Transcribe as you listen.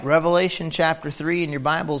Revelation chapter 3 in your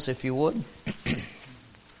Bibles, if you would.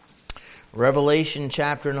 Revelation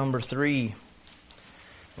chapter number 3.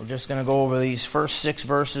 We're just going to go over these first 6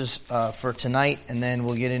 verses for tonight, and then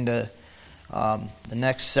we'll get into the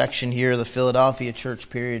next section here, the Philadelphia church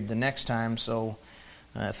period, the next time. So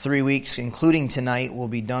 3 weeks, including tonight, we'll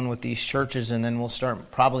be done with these churches, and then we'll start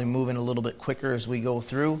probably moving a little bit quicker as we go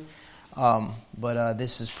through. But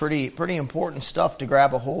this is pretty important stuff to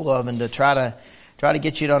grab a hold of and to try to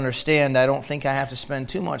get you to understand. I don't think I have to spend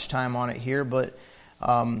too much time on it here, but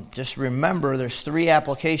just remember there's 3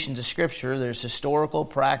 applications of Scripture. There's historical,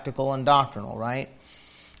 practical, and doctrinal, right?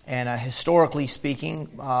 And historically speaking,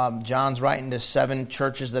 John's writing to 7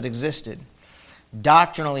 churches that existed.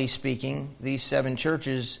 Doctrinally speaking, these 7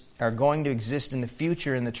 churches are going to exist in the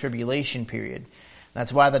future in the tribulation period.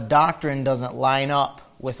 That's why the doctrine doesn't line up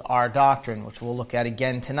with our doctrine, which we'll look at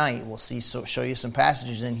again tonight. We'll show you some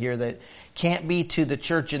passages in here that can't be to the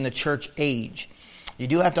church in the church age. You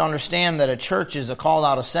do have to understand that a church is a called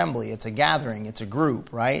out assembly. It's a gathering. It's a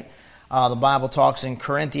group, right? The Bible talks in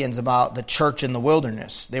Corinthians about the church in the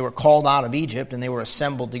wilderness. They were called out of Egypt and they were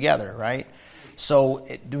assembled together, right? So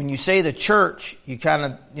when you say the church, you kind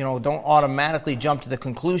of don't automatically jump to the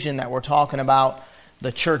conclusion that we're talking about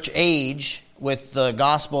the church age with the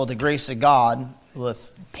gospel of the grace of God,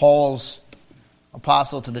 with Paul's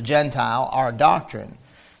apostle to the Gentile, our doctrine.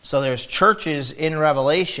 So there's churches in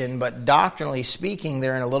Revelation, but doctrinally speaking,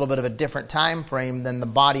 they're in a little bit of a different time frame than the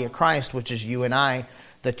body of Christ, which is you and I,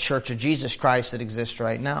 the church of Jesus Christ that exists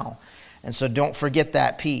right now. And so don't forget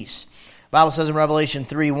that piece. The Bible says in Revelation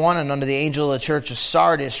 3:1, "And unto the angel of the church of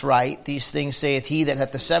Sardis write, These things saith he that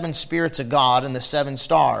hath the 7 spirits of God and the 7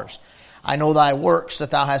 stars. I know thy works,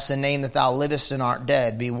 that thou hast a name that thou livest and art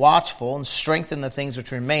dead. Be watchful and strengthen the things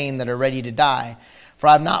which remain that are ready to die. For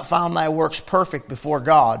I have not found thy works perfect before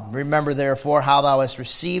God. Remember therefore how thou hast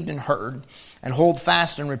received and heard, and hold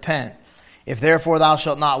fast and repent. If therefore thou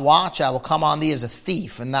shalt not watch, I will come on thee as a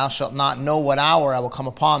thief, and thou shalt not know what hour I will come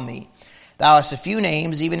upon thee. Thou hast a few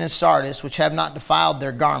names, even in Sardis, which have not defiled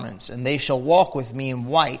their garments, and they shall walk with me in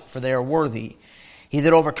white, for they are worthy. He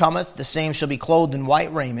that overcometh, the same shall be clothed in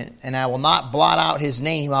white raiment, and I will not blot out his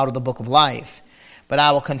name out of the book of life. But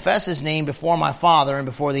I will confess his name before my Father and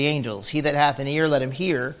before the angels. He that hath an ear, let him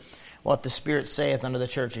hear what the Spirit saith unto the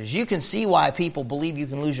churches." You can see why people believe you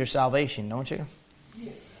can lose your salvation, don't you?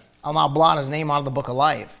 I'll not blot his name out of the book of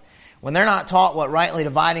life. When they're not taught what rightly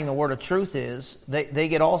dividing the word of truth is, they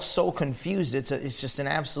get all so confused. It's just an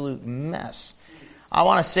absolute mess. I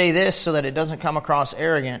want to say this so that it doesn't come across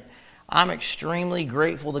arrogant. I'm extremely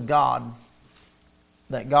grateful to God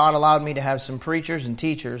that God allowed me to have some preachers and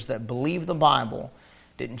teachers that believed the Bible,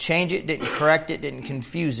 didn't change it, didn't correct it, didn't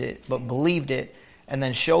confuse it, but believed it, and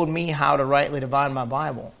then showed me how to rightly divide my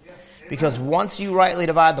Bible. Because once you rightly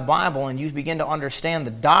divide the Bible and you begin to understand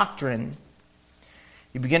the doctrine,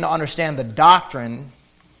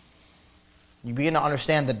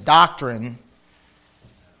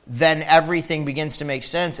 then everything begins to make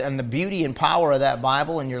sense. And the beauty and power of that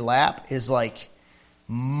Bible in your lap is like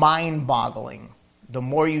mind-boggling. The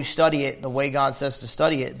more you study it, the way God says to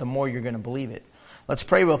study it, the more you're going to believe it. Let's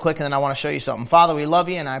pray real quick, and then I want to show you something. Father, we love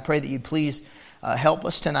you, and I pray that you'd please help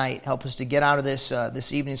us tonight. Help us to get out of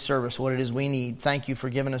this evening service what it is we need. Thank you for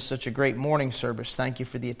giving us such a great morning service. Thank you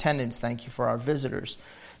for the attendance. Thank you for our visitors.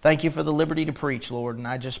 Thank you for the liberty to preach, Lord. And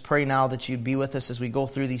I just pray now that you'd be with us as we go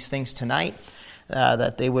through these things tonight,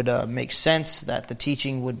 that they would make sense, that the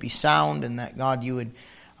teaching would be sound, and that, God, you would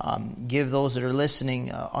give those that are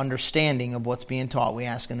listening understanding of what's being taught. We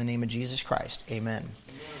ask in the name of Jesus Christ. Amen.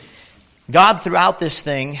 God, throughout this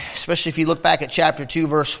thing, especially if you look back at chapter 2,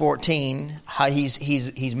 verse 14, how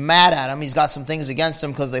he's mad at them. He's got some things against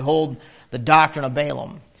them because they hold the doctrine of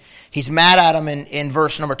Balaam. He's mad at them in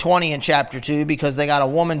verse number 20 in chapter 2 because they got a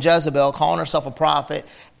woman, Jezebel, calling herself a prophet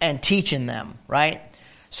and teaching them, right?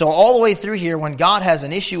 So all the way through here, when God has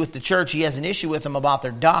an issue with the church, he has an issue with them about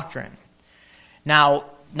their doctrine. Now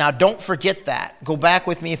don't forget that. Go back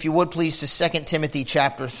with me, if you would, please, to 2 Timothy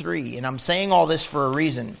chapter 3. And I'm saying all this for a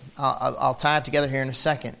reason. I'll tie it together here in a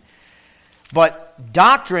second. But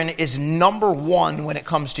doctrine is number 1 when it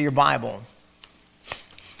comes to your Bible.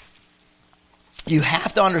 You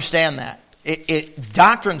have to understand that.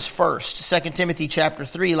 Doctrine's first. 2 Timothy chapter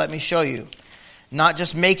 3, let me show you. Not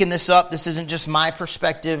just making this up. This isn't just my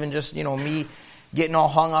perspective and just, me getting all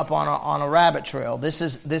hung up on a rabbit trail. This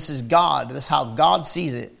is God. This is how God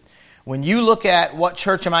sees it. When you look at what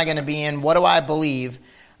church am I going to be in, what do I believe,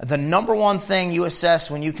 the number 1 thing you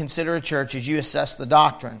assess when you consider a church is you assess the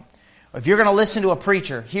doctrine. If you're going to listen to a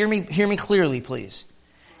preacher, hear me clearly, please.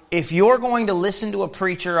 If you're going to listen to a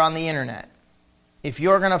preacher on the internet, if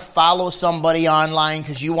you're going to follow somebody online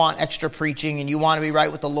because you want extra preaching and you want to be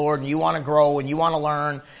right with the Lord and you want to grow and you want to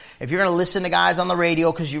learn, if you're going to listen to guys on the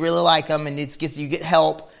radio because you really like them and you get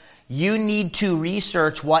help, you need to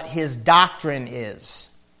research what his doctrine is.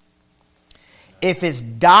 If his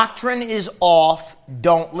doctrine is off,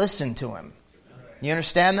 don't listen to him. You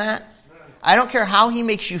understand that? I don't care how he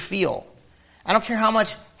makes you feel. I don't care how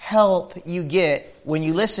much help you get when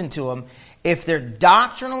you listen to them. If they're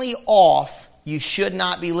doctrinally off, you should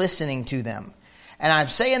not be listening to them. And I'm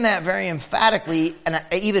saying that very emphatically, and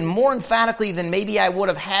even more emphatically than maybe I would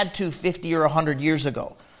have had to 50 or 100 years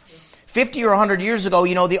ago. 50 or 100 years ago,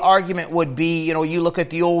 the argument would be, you look at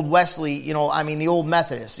the old Wesley, the old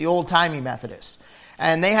Methodists, the old-timey Methodists.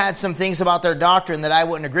 And they had some things about their doctrine that I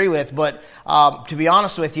wouldn't agree with. But to be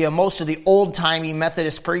honest with you, most of the old-timey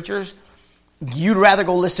Methodist preachers, you'd rather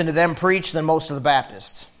go listen to them preach than most of the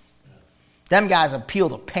Baptists. Them guys appeal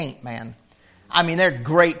to paint, man. They're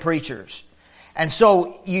great preachers. And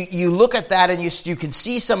so you look at that and you can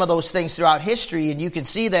see some of those things throughout history, and you can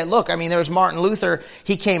see that, look, there's Martin Luther.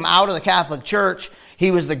 He came out of the Catholic Church. He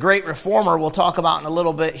was the great reformer we'll talk about in a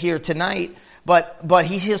little bit here tonight. But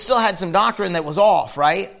he still had some doctrine that was off,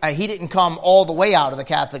 right? He didn't come all the way out of the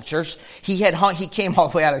Catholic Church. He came all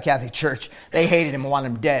the way out of the Catholic Church. They hated him and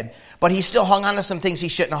wanted him dead. But he still hung on to some things he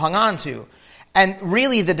shouldn't have hung on to. And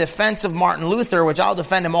really the defense of Martin Luther, which I'll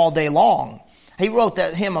defend him all day long, he wrote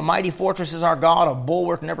that hymn, "A Mighty Fortress is Our God, a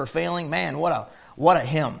Bulwark Never Failing." Man, what a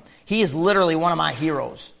hymn. He is literally one of my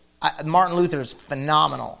heroes. Martin Luther is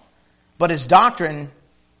phenomenal. But his doctrine,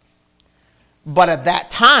 but at that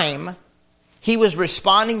time, he was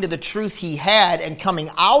responding to the truth he had and coming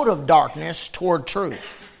out of darkness toward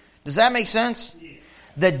truth. Does that make sense?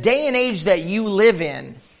 The day and age that you live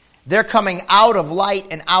in, they're coming out of light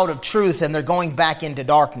and out of truth, and they're going back into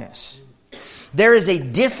darkness. There is a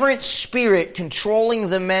different spirit controlling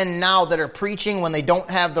the men now that are preaching when they don't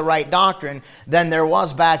have the right doctrine than there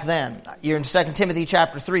was back then. You're in 2 Timothy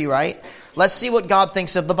chapter 3, right? Let's see what God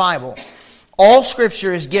thinks of the Bible. All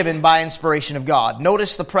Scripture is given by inspiration of God.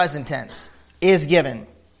 Notice the present tense. Is given.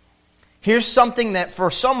 Here's something that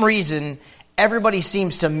for some reason everybody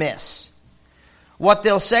seems to miss. What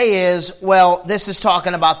they'll say is, well, this is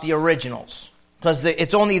talking about the originals. Because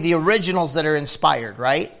it's only the originals that are inspired,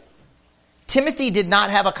 right? Timothy did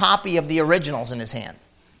not have a copy of the originals in his hand.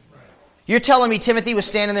 You're telling me Timothy was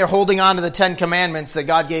standing there holding on to the 10 Commandments that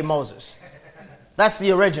God gave Moses. That's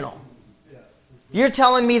the original. You're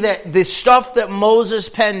telling me that the stuff that Moses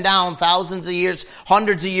penned down thousands of years,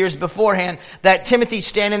 hundreds of years beforehand, that Timothy's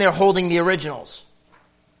standing there holding the originals.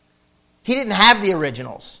 He didn't have the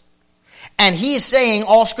originals. And he is saying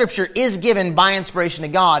all Scripture is given by inspiration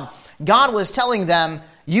of God. God was telling them,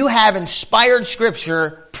 you have inspired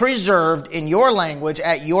Scripture preserved in your language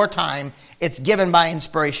at your time. It's given by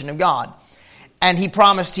inspiration of God. And he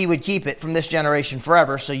promised he would keep it from this generation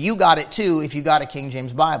forever. So you got it too if you got a King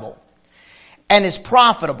James Bible. And is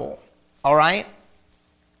profitable, all right?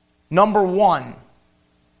 Number one,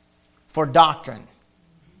 for doctrine.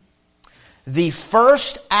 The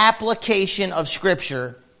first application of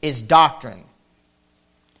Scripture is doctrine.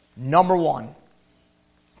 Number one,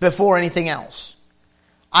 before anything else.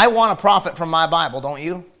 I want to profit from my Bible, don't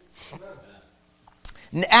you?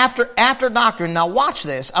 After doctrine, now watch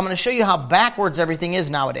this. I'm going to show you how backwards everything is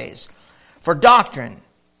nowadays. For doctrine,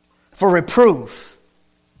 for reproof,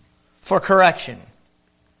 for correction.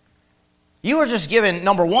 You are just given,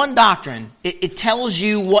 number one, doctrine. It tells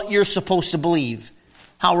you what you're supposed to believe.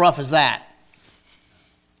 How rough is that?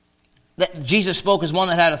 That Jesus spoke as one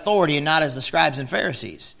that had authority and not as the scribes and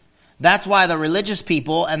Pharisees. That's why the religious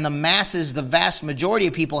people and the masses, the vast majority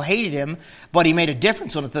of people hated him, but he made a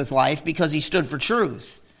difference with his life because he stood for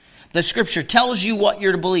truth. The Scripture tells you what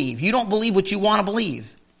you're to believe. You don't believe what you want to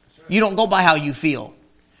believe. You don't go by how you feel.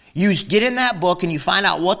 You get in that book and you find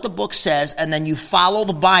out what the book says, and then you follow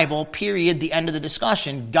the Bible, period, the end of the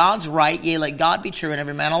discussion. God's right, yea, let God be true, and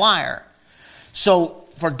every man a liar. So,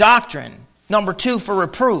 for doctrine. Number two, for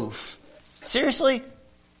reproof. Seriously?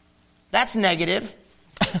 That's negative.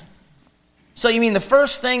 So you mean the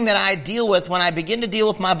first thing that I deal with when I begin to deal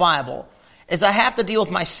with my Bible is I have to deal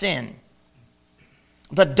with my sin.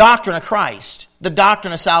 The doctrine of Christ. The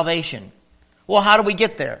doctrine of salvation. Well, how do we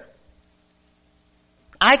get there?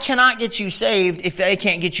 I cannot get you saved if I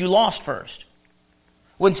can't get you lost first.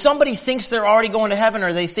 When somebody thinks they're already going to heaven,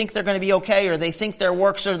 or they think they're going to be okay, or they think their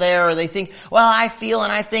works are there, or they think, well, I feel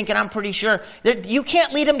and I think and I'm pretty sure, you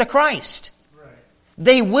can't lead them to Christ. Right.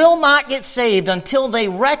 They will not get saved until they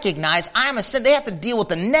recognize I'm a sin. They have to deal with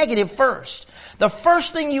the negative first. the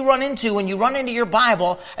first thing you run into when you run into your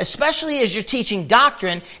Bible, especially as you're teaching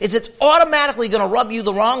doctrine, is it's automatically going to rub you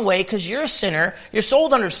the wrong way because you're a sinner, you're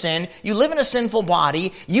sold under sin, you live in a sinful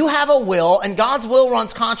body, you have a will, and God's will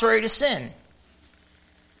runs contrary to sin.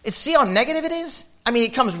 See how negative it is? I mean,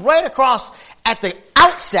 it comes right across at the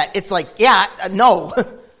outset. It's like, yeah, no.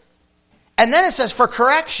 And then it says, for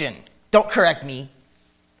correction. Don't correct me.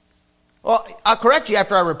 Well, I'll correct you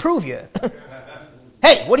after I reprove you.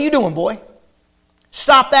 Hey, what are you doing, boy?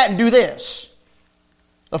 Stop that and do this.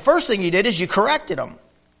 The first thing you did is you corrected them.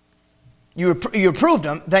 You reproved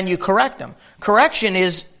them, then you correct them. Correction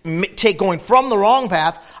is going from the wrong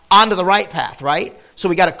path onto the right path, right? So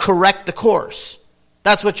we got to correct the course.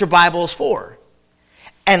 That's what your Bible is for.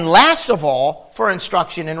 And last of all, for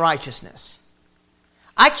instruction in righteousness.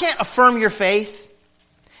 I can't affirm your faith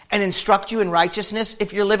and instruct you in righteousness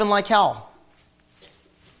if you're living like hell.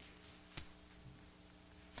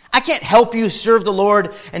 I can't help you serve the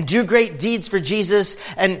Lord and do great deeds for Jesus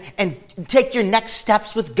and take your next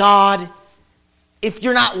steps with God if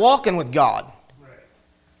you're not walking with God. Right.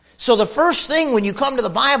 So the first thing when you come to the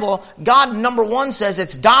Bible, God, number one, says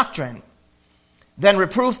it's doctrine. Then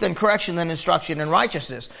reproof, then correction, then instruction in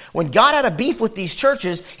righteousness. When God had a beef with these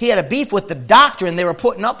churches, he had a beef with the doctrine they were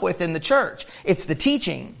putting up with in the church. It's the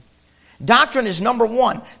teaching. Doctrine is number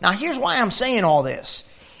one. Now here's why I'm saying all this.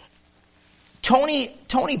 Tony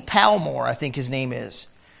Palmore, I think his name is.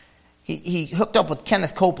 He hooked up with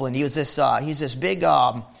Kenneth Copeland. He was he's this big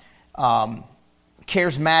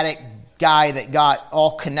charismatic guy that got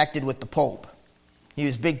all connected with the Pope. He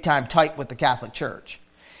was big time tight with the Catholic Church.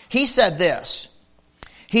 He said this.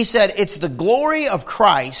 He said, it's the glory of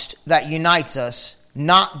Christ that unites us,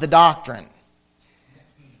 not the doctrine.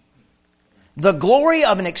 The glory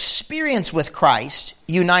of an experience with Christ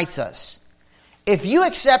unites us. If you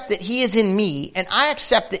accept that he is in me and I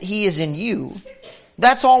accept that he is in you,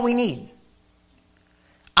 that's all we need.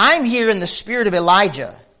 I'm here in the spirit of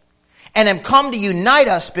Elijah and am come to unite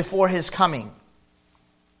us before his coming.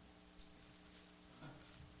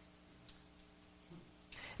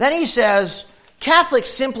 Then he says, Catholic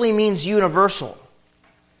simply means universal.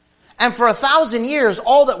 And for 1,000 years,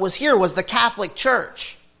 all that was here was the Catholic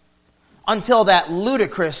Church. Until that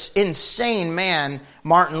ludicrous, insane man,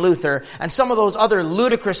 Martin Luther, and some of those other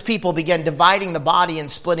ludicrous people began dividing the body and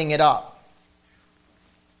splitting it up.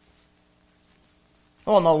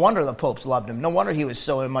 Well, no wonder the popes loved him. No wonder he was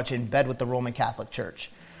so much in bed with the Roman Catholic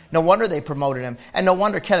Church. No wonder they promoted him. And no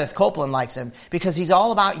wonder Kenneth Copeland likes him. Because he's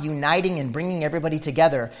all about uniting and bringing everybody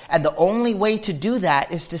together. And the only way to do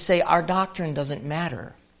that is to say our doctrine doesn't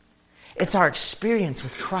matter. It's our experience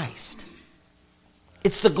with Christ.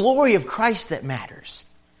 It's the glory of Christ that matters.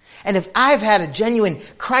 And if I've had a genuine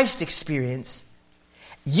Christ experience,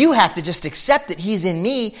 you have to just accept that he's in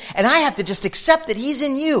me, and I have to just accept that he's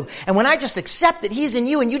in you. And when I just accept that he's in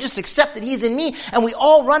you, and you just accept that he's in me, and we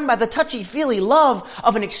all run by the touchy-feely love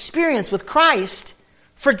of an experience with Christ,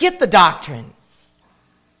 forget the doctrine.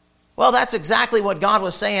 Well, that's exactly what God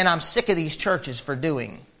was saying I'm sick of these churches for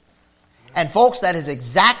doing. And folks, that is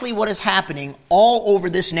exactly what is happening all over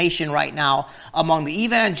this nation right now among the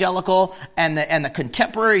evangelical and the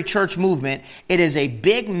contemporary church movement. It is a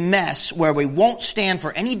big mess where we won't stand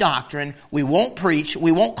for any doctrine, we won't preach,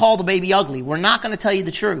 we won't call the baby ugly. We're not going to tell you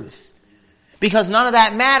the truth. Because none of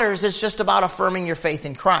that matters. It's just about affirming your faith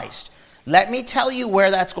in Christ. Let me tell you where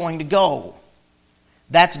that's going to go.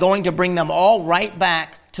 That's going to bring them all right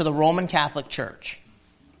back to the Roman Catholic Church.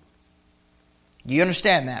 Do you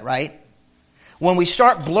understand that, right? When we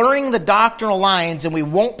start blurring the doctrinal lines and we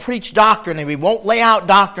won't preach doctrine and we won't lay out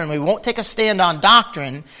doctrine, we won't take a stand on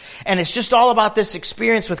doctrine, and it's just all about this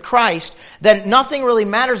experience with Christ, then nothing really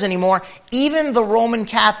matters anymore. Even the Roman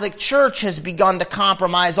Catholic Church has begun to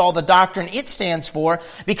compromise all the doctrine it stands for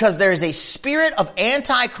because there is a spirit of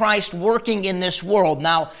Antichrist working in this world.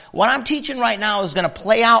 Now, what I'm teaching right now is going to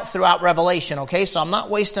play out throughout Revelation, okay? So I'm not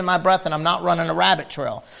wasting my breath and I'm not running a rabbit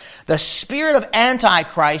trail. The spirit of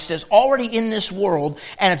Antichrist is already in this world,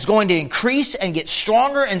 and it's going to increase and get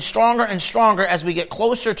stronger and stronger and stronger as we get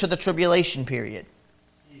closer to the tribulation period.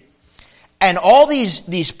 And all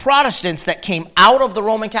these Protestants that came out of the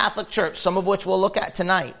Roman Catholic Church, some of which we'll look at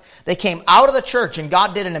tonight, they came out of the church, and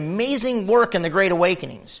God did an amazing work in the Great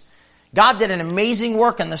Awakenings. God did an amazing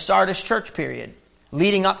work in the Sardis church period,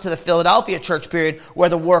 leading up to the Philadelphia church period where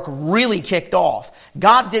the work really kicked off.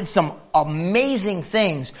 God did some amazing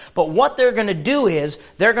things, but what they're going to do is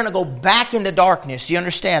they're going to go back into darkness. You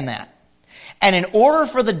understand that? And in order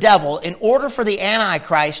for the devil, in order for the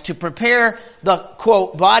Antichrist to prepare the,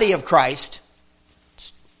 quote, body of Christ,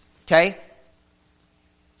 okay,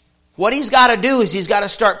 what he's got to do is he's got to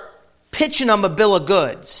start pitching them a bill of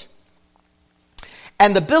goods.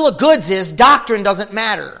 And the bill of goods is doctrine doesn't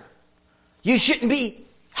matter. You shouldn't be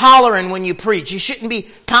hollering when you preach. You shouldn't be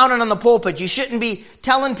pounding on the pulpit. You shouldn't be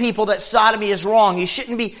telling people that sodomy is wrong. You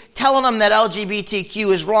shouldn't be telling them that LGBTQ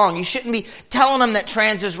is wrong. You shouldn't be telling them that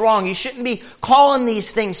trans is wrong. You shouldn't be calling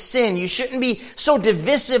these things sin. You shouldn't be so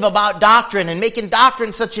divisive about doctrine and making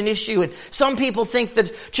doctrine such an issue. And some people think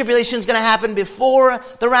that tribulation is going to happen before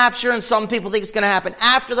the rapture, and some people think it's going to happen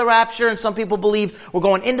after the rapture, and some people believe we're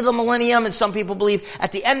going into the millennium, and some people believe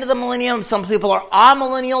at the end of the millennium. Some people are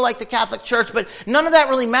amillennial like the Catholic Church, but none of that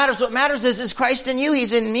really matters. What matters is Christ in you?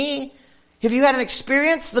 He's in me. If you had an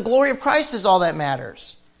experience, the glory of Christ is all that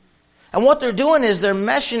matters. And what they're doing is they're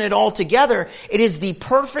meshing it all together. It is the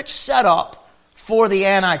perfect setup for the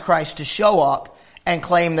Antichrist to show up and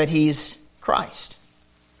claim that he's Christ.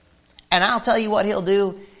 And I'll tell you what he'll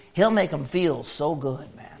do. He'll make them feel so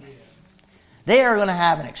good, man. They are going to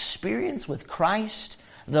have an experience with Christ.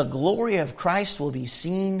 The glory of Christ will be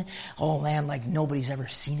seen, oh man, like nobody's ever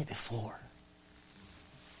seen it before.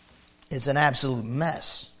 It's an absolute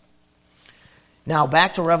mess. Now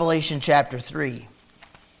back to Revelation chapter 3. It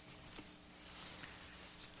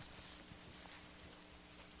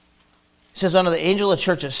says, unto the angel of the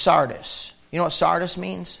church of Sardis. You know what Sardis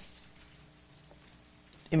means?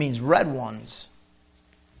 It means red ones.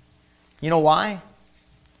 You know why?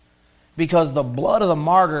 Because the blood of the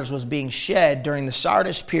martyrs was being shed during the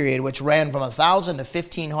Sardis period, which ran from 1000 to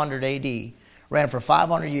 1500 AD, ran for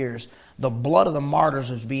 500 years. The blood of the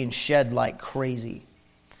martyrs was being shed like crazy.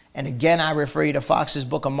 And again, I refer you to Fox's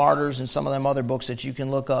Book of Martyrs and some of them other books that you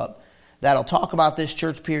can look up that'll talk about this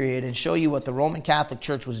church period and show you what the Roman Catholic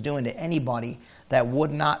Church was doing to anybody that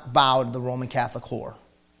would not bow to the Roman Catholic whore.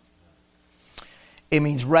 It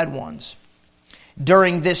means red ones.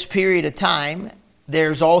 During this period of time,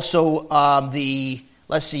 there's also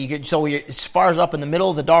as far as up in the middle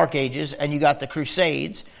of the Dark Ages, and you got the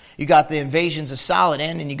Crusades, you got the invasions of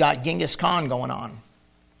Saladin, and you got Genghis Khan going on.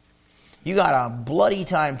 You got a bloody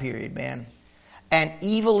time period, man. An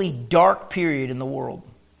evilly dark period in the world.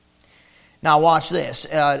 Now watch this.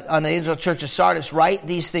 On the angel of the church of Sardis, write,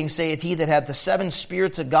 these things saith he that hath the 7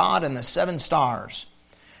 spirits of God and the 7 stars.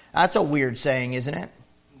 That's a weird saying, isn't it?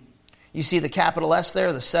 You see the capital S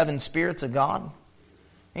there, the 7 spirits of God?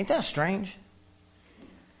 Ain't that strange?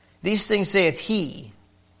 These things saith he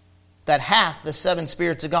that hath the 7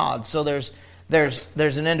 spirits of God. So there's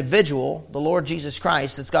an individual, the Lord Jesus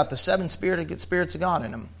Christ, that's got the 7 spirits of God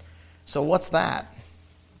in him. So what's that?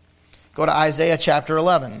 Go to Isaiah chapter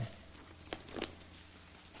 11.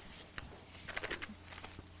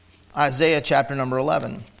 Isaiah chapter number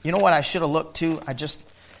 11. You know what I should have looked to? I just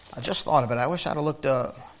thought of it. I wish I'd have looked.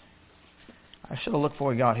 I should have looked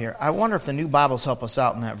before we got here. I wonder if the new Bibles help us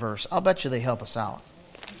out in that verse. I'll bet you they help us out.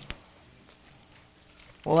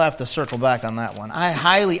 We'll have to circle back on that one. I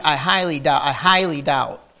highly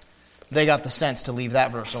doubt they got the sense to leave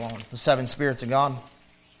that verse alone. The 7 spirits of God.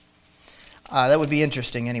 That would be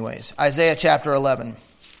interesting anyways. Isaiah chapter 11.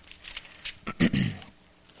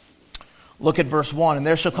 Look at verse 1. And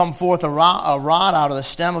there shall come forth a rod out of the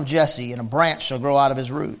stem of Jesse, and a branch shall grow out of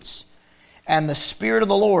his roots. And the Spirit of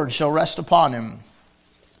the Lord shall rest upon him.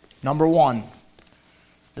 Number 1.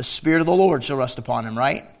 The Spirit of the Lord shall rest upon him,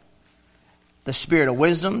 right? The Spirit of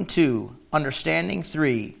wisdom, 2. Understanding,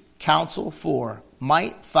 3. Counsel, 4.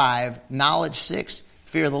 Might, 5. Knowledge, 6.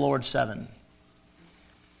 Fear of the Lord, 7. You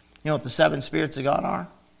know what the 7 spirits of God are?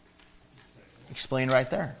 Explained right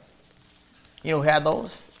there. You know who had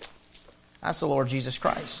those? That's the Lord Jesus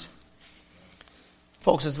Christ.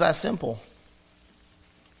 Folks, it's that simple.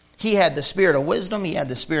 He had the spirit of wisdom. He had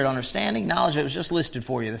the spirit of understanding. Knowledge, it was just listed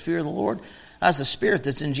for you. The fear of the Lord, that's the spirit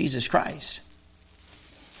that's in Jesus Christ.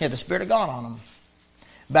 He had the Spirit of God on him.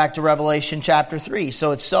 Back to Revelation chapter 3. So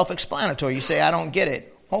it's self-explanatory. You say, I don't get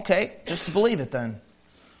it. Okay, just believe it then.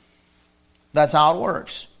 That's how it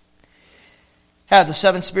works. Had the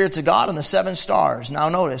 7 spirits of God and the 7 stars. Now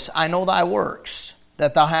notice, I know thy works,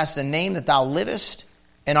 that thou hast a name, that thou livest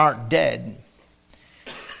and art dead.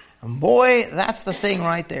 And boy, that's the thing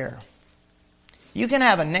right there. You can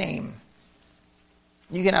have a name.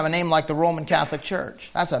 You can have a name like the Roman Catholic Church.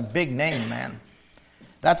 That's a big name, man.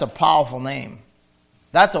 That's a powerful name.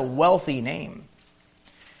 That's a wealthy name.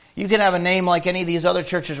 You can have a name like any of these other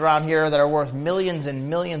churches around here that are worth millions and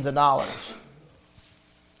millions of dollars.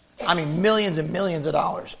 I mean, millions and millions of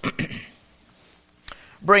dollars.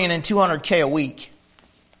 Bringing in $200K a week.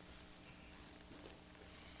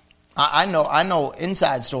 I know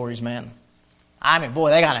inside stories, man. I mean,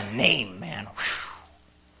 boy, they got a name, man. Whew.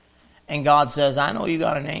 And God says, I know you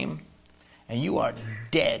got a name, and you are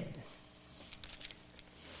dead.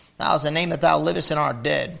 Thou is the name that thou livest and art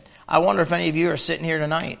dead. I wonder if any of you are sitting here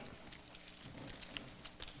tonight.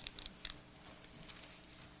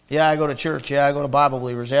 Yeah, I go to church. Yeah, I go to Bible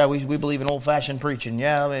believers. Yeah, we believe in old-fashioned preaching.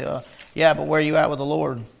 Yeah, but where are you at with the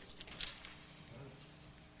Lord?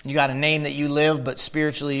 You got a name that you live, but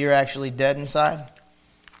spiritually you're actually dead inside?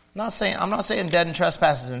 I'm not saying dead in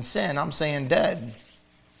trespasses and sin. I'm saying dead.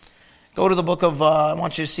 Go to the book of, I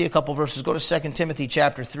want you to see a couple verses. Go to 2 Timothy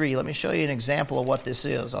chapter 3. Let me show you an example of what this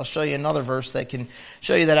is. I'll show you another verse that can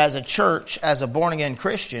show you that as a church, as a born-again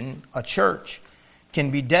Christian, a church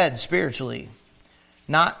can be dead spiritually.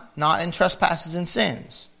 Not in trespasses and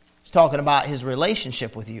sins. He's talking about his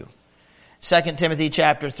relationship with you. 2 Timothy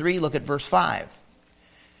chapter 3, look at verse 5.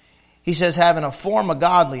 He says, having a form of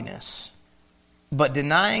godliness, but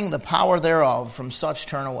denying the power thereof, from such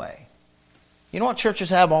turn away. You know what churches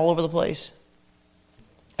have all over the place?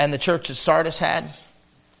 And the church that Sardis had?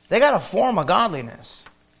 They got a form of godliness.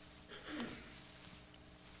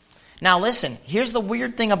 Now listen, here's the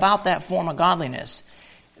weird thing about that form of godliness.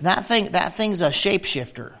 That thing's a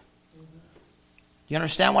shapeshifter. You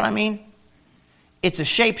understand what I mean? It's a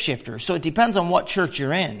shapeshifter, so it depends on what church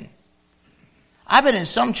you're in. I've been in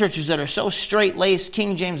some churches that are so straight-laced,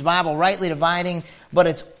 King James Bible, rightly dividing, but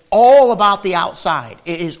it's all about the outside.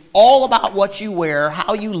 It is all about what you wear,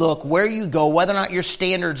 how you look, where you go, whether or not your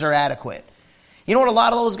standards are adequate. You know what a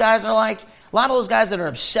lot of those guys are like? A lot of those guys that are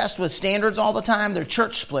obsessed with standards all the time, they're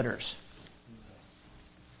church splitters.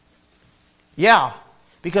 Yeah,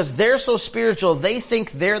 because they're so spiritual, they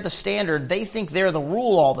think they're the standard, they think they're the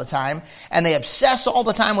rule all the time, and they obsess all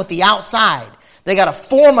the time with the outside. They got a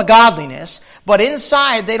form of godliness, but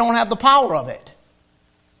inside they don't have the power of it.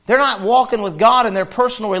 They're not walking with God in their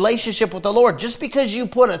personal relationship with the Lord. Just because you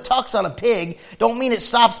put a tux on a pig, don't mean it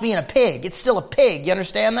stops being a pig. It's still a pig. You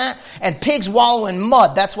understand that? And pigs wallow in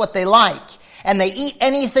mud. That's what they like. And they eat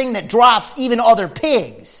anything that drops, even other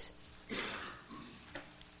pigs.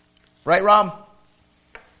 Right, Rob?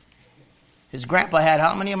 His grandpa had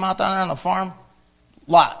how many of them out down there on the farm?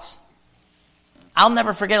 Lots. I'll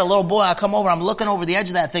never forget a little boy. I come over, I'm looking over the edge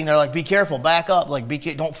of that thing. They're like, be careful, back up. Like,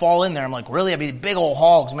 don't fall in there. I'm like, really? I mean, big old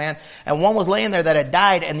hogs, man. And one was laying there that had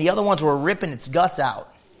died, and the other ones were ripping its guts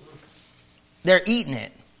out. They're eating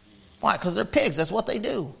it. Why? Because they're pigs. That's what they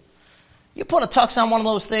do. You put a tux on one of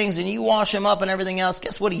those things, and you wash him up and everything else,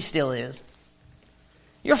 guess what he still is?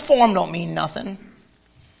 Your form don't mean nothing.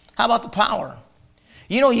 How about the power?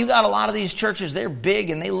 You know, you got a lot of these churches, they're big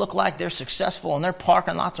and they look like they're successful and their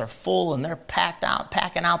parking lots are full and they're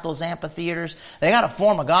packing out those amphitheaters. They got a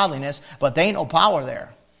form of godliness, but they ain't no power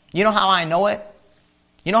there. You know how I know it?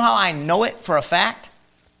 You know how I know it for a fact?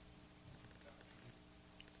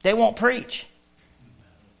 They won't preach.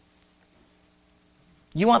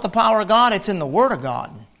 You want the power of God? It's in the Word of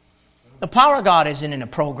God. The power of God isn't in a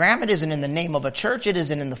program. It isn't in the name of a church. It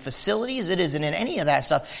isn't in the facilities. It isn't in any of that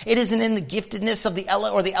stuff. It isn't in the giftedness of the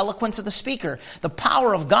eloquence of the speaker. The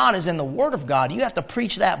power of God is in the Word of God. You have to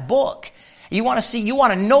preach that book. You want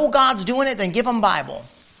to know God's doing it, then give them Bible.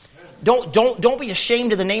 Don't be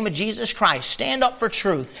ashamed of the name of Jesus Christ. Stand up for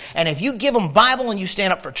truth. And if you give them Bible and you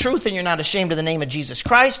stand up for truth and you're not ashamed of the name of Jesus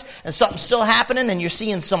Christ and something's still happening and you're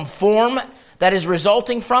seeing some form that is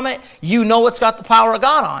resulting from it, you know it's got the power of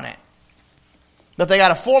God on it. But they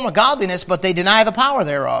got a form of godliness, but they deny the power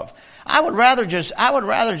thereof. I would rather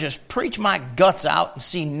just preach my guts out and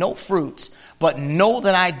see no fruits, but know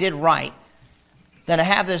that I did right, than to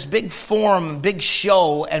have this big form, big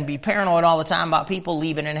show, and be paranoid all the time about people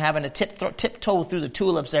leaving and having to tiptoe through the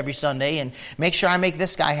tulips every Sunday and make sure I make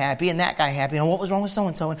this guy happy and that guy happy. And what was wrong with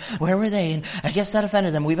so-and-so? And where were they? And I guess that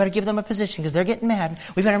offended them. We better give them a position because they're getting mad.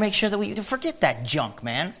 We better make sure that we forget that junk,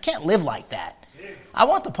 man. I can't live like that. I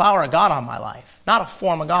want the power of God on my life, not a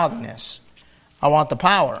form of godliness. I want the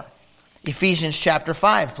power. Ephesians chapter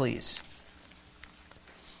 5, please.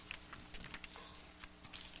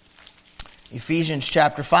 Ephesians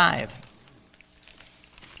chapter 5.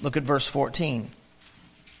 Look at verse 14.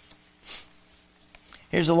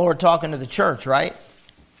 Here's the Lord talking to the church, right?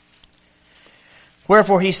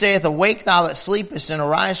 Wherefore he saith, awake thou that sleepest, and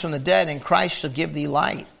arise from the dead, and Christ shall give thee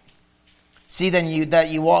light. See then that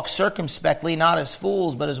you walk circumspectly, not as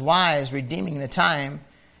fools, but as wise, redeeming the time,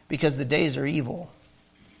 because the days are evil.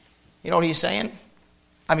 You know what he's saying?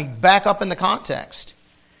 I mean, back up in the context.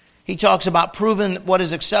 He talks about proving what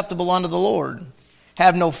is acceptable unto the Lord.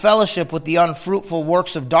 Have no fellowship with the unfruitful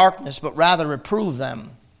works of darkness, but rather reprove them.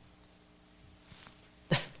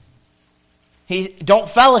 Don't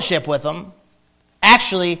fellowship with them.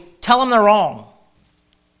 Actually, tell them they're wrong.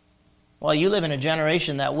 Well, you live in a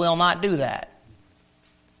generation that will not do that.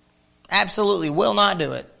 Absolutely will not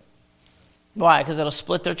do it. Why? Because it'll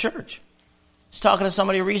split their church. I was talking to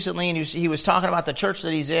somebody recently, and he was talking about the church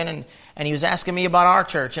that he's in, and he was asking me about our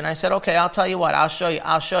church. And I said, okay, I'll tell you what. I'll show you.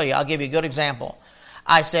 I'll give you a good example.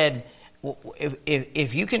 I said,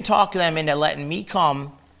 if you can talk them into letting me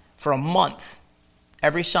come for a month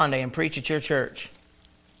every Sunday and preach at your church,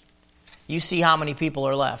 you see how many people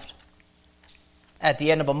are left. At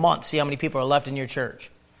the end of a month, see how many people are left in your church.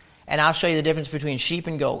 And I'll show you the difference between sheep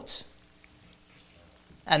and goats.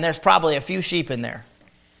 And there's probably a few sheep in there.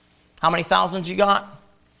 How many thousands you got?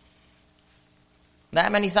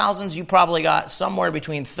 That many thousands? You probably got somewhere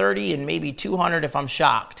between 30 and maybe 200 if I'm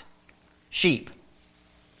shocked. Sheep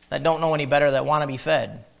that don't know any better, that want to be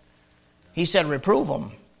fed. He said, reprove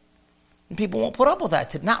them. And people won't put up with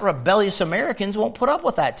that. Not rebellious Americans won't put up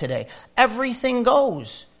with that today. Everything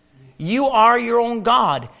goes. You are your own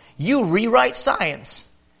God. You rewrite science.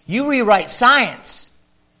 You rewrite science.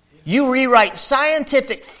 You rewrite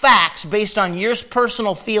scientific facts based on your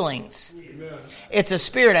personal feelings. Amen. It's a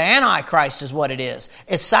spirit of Antichrist is what it is.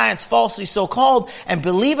 It's science falsely so called. And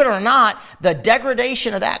believe it or not, the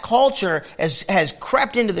degradation of that culture has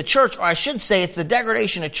crept into the church. Or I should say it's the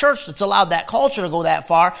degradation of church that's allowed that culture to go that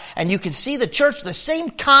far. And you can see the church, the same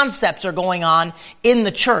concepts are going on in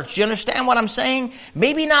the church. Do you understand what I'm saying?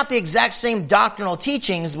 Maybe not the exact same doctrinal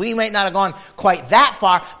teachings. We might not have gone quite that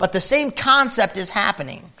far. But the same concept is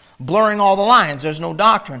happening. Blurring all the lines. There's no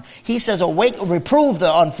doctrine. He says, awake, reprove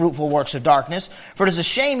the unfruitful works of darkness, for it is a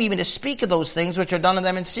shame even to speak of those things which are done to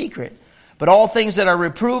them in secret. But all things that are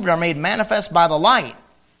reproved are made manifest by the light.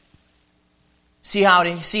 See how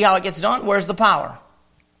it gets done? Where's the power?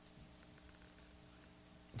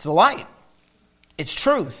 It's the light. It's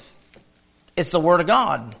truth. It's the Word of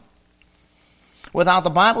God. Without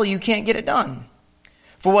the Bible, you can't get it done.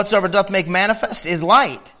 For whatsoever doth make manifest is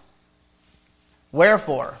light.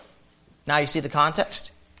 Wherefore? Now you see the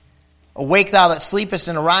context? Awake thou that sleepest,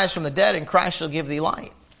 and arise from the dead, and Christ shall give thee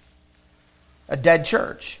light. A dead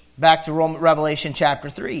church. Back to Revelation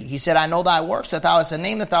chapter 3. He said, I know thy works, that thou hast a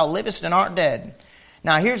name that thou livest and art dead.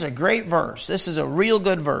 Now here's a great verse. This is a real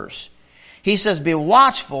good verse. He says, be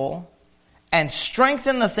watchful, and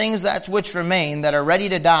strengthen the things that which remain, that are ready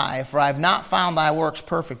to die, for I have not found thy works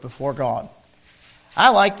perfect before God. I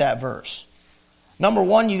like that verse. Number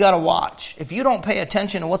one, you got to watch. If you don't pay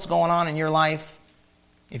attention to what's going on in your life,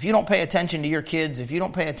 if you don't pay attention to your kids, if you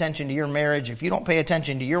don't pay attention to your marriage, if you don't pay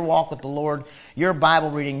attention to your walk with the Lord, your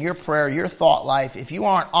Bible reading, your prayer, your thought life, if you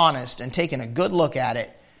aren't honest and taking a good look at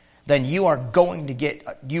it, then you are going to get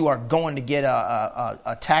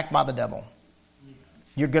attacked by the devil.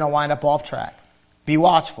 You're going to wind up off track. Be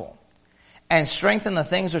watchful and strengthen the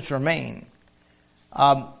things which remain.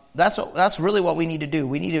 That's really what we need to do.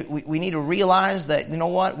 We need to realize that, you know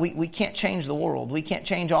what, we can't change the world. We can't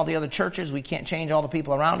change all the other churches. We can't change all the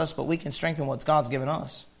people around us, but we can strengthen what God's given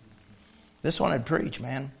us. This one I'd preach,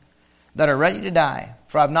 man. That are ready to die,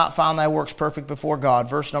 for I have not found thy works perfect before God.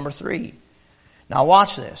 Verse number 3. Now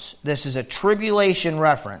watch this. This is a tribulation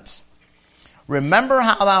reference. Remember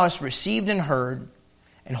how thou hast received and heard,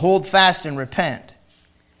 and hold fast and repent.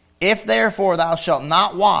 If therefore thou shalt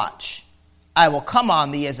not watch, I will come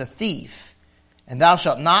on thee as a thief, and thou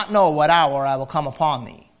shalt not know what hour I will come upon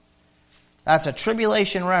thee. That's a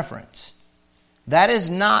tribulation reference. That is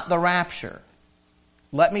not the rapture.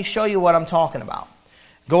 Let me show you what I'm talking about.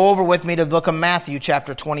 Go over with me to the book of Matthew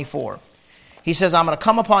chapter 24. He says, I'm going to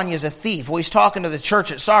come upon you as a thief. Well, he's talking to the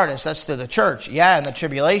church at Sardis. That's to the church. Yeah, in the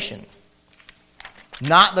tribulation.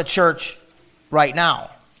 Not the church right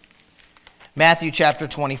now. Matthew chapter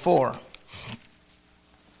 24.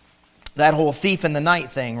 That whole thief in the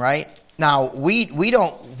night thing, right? Now, we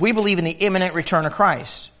believe in the imminent return of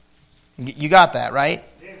Christ. You got that, right?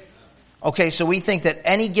 Okay, so we think that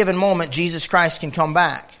any given moment Jesus Christ can come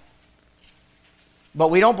back.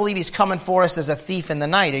 But we don't believe he's coming for us as a thief in the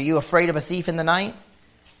night. Are you afraid of a thief in the night?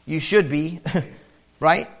 You should be,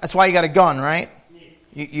 right? That's why you got a gun, right?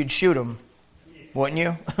 You'd shoot him, wouldn't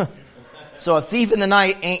you? So a thief in the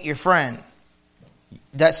night ain't your friend.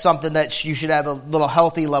 That's something that you should have a little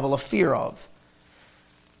healthy level of fear of.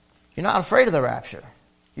 You're not afraid of the rapture.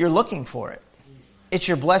 You're looking for it. It's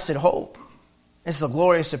your blessed hope. It's the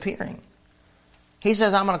glorious appearing. He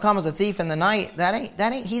says, I'm going to come as a thief in the night. That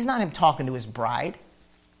ain't. He's not him talking to his bride.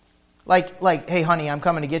 Like, hey, honey, I'm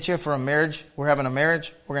coming to get you for a marriage. We're having a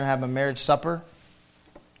marriage. We're going to have a marriage supper.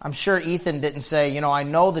 I'm sure Ethan didn't say, I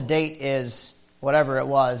know the date is whatever it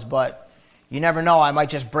was, but you never know. I might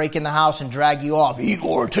just break in the house and drag you off. Eat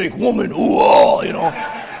or take woman. Ooh,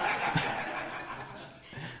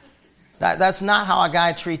 That's not how a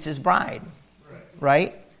guy treats his bride.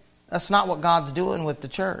 Right? That's not what God's doing with the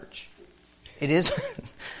church. It is.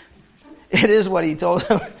 It is what he told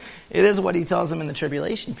them. It is what he tells them in the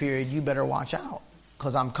tribulation period. You better watch out,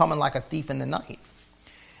 because I'm coming like a thief in the night.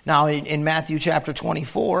 Now, in Matthew chapter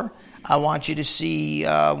 24, I want you to see,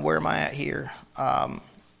 where am I at here?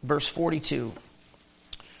 Verse 42.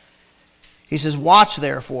 He says, watch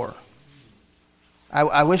therefore.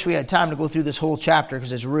 I wish we had time to go through this whole chapter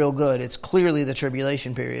because it's real good. It's clearly the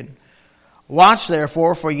tribulation period. Watch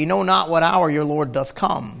therefore, for you know not what hour your Lord doth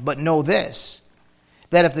come. But know this,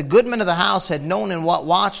 that if the goodman of the house had known in what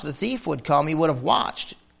watch the thief would come, he would have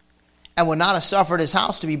watched and would not have suffered his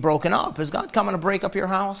house to be broken up. Is God coming to break up your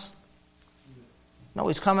house? No,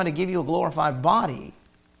 he's coming to give you a glorified body.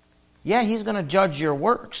 Yeah, he's going to judge your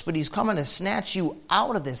works, but he's coming to snatch you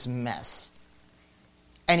out of this mess.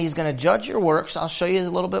 And he's going to judge your works. I'll show you a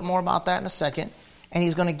little bit more about that in a second. And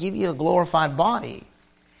he's going to give you a glorified body.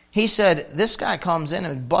 He said, this guy comes in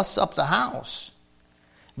and busts up the house.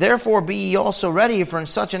 Therefore be ye also ready, for in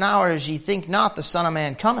such an hour as ye think not the Son of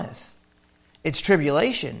Man cometh. It's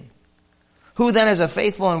tribulation. Who then is a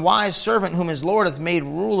faithful and wise servant whom his Lord hath made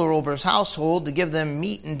ruler over his household to give them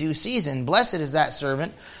meat in due season? Blessed is that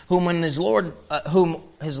servant whom his Lord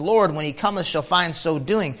when he cometh shall find so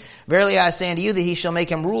doing. Verily I say unto you that he shall make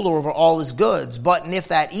him ruler over all his goods. But if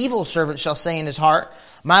that evil servant shall say in his heart,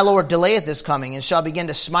 my Lord delayeth his coming, and shall begin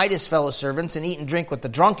to smite his fellow servants, and eat and drink with the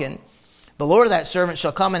drunken, the Lord of that servant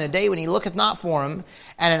shall come in a day when he looketh not for him,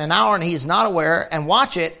 and in an hour when he is not aware, and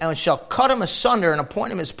watch it, and shall cut him asunder, and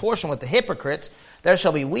appoint him his portion with the hypocrites. There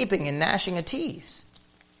shall be weeping and gnashing of teeth.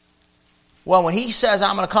 Well, when he says,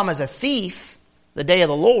 I'm going to come as a thief, the day of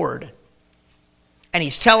the Lord, and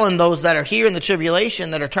he's telling those that are here in the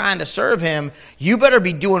tribulation that are trying to serve him, you better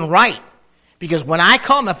be doing right. Because when I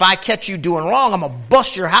come, if I catch you doing wrong, I'm going to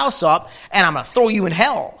bust your house up, and I'm going to throw you in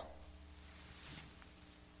hell.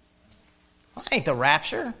 That ain't the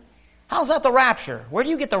rapture. How's that the rapture? Where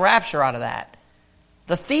do you get the rapture out of that?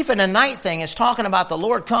 The thief in the night thing is talking about the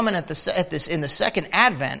Lord coming in the second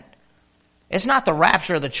advent. It's not the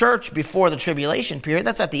rapture of the church before the tribulation period.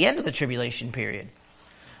 That's at the end of the tribulation period.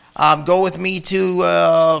 Go with me to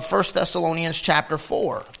 1 Thessalonians chapter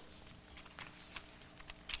 4.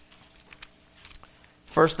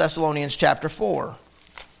 1 Thessalonians chapter 4.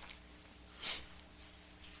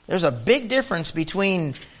 There's a big difference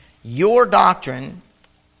between your doctrine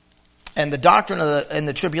and the doctrine in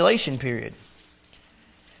the tribulation period.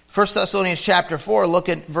 1 Thessalonians chapter 4, look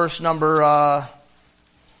at verse number,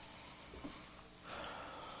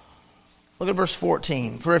 look at verse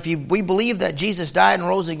 14. For if we believe that Jesus died and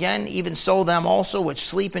rose again, even so them also which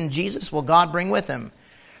sleep in Jesus will God bring with him.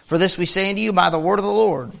 For this we say unto you by the word of the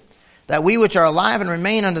Lord, that we which are alive and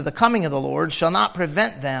remain unto the coming of the Lord shall not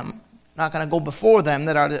prevent them, not going to go before them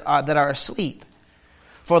that are asleep.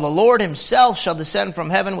 For the Lord himself shall descend from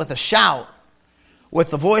heaven with a shout,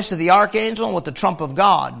 with the voice of the archangel, and with the trump of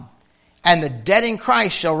God. And the dead in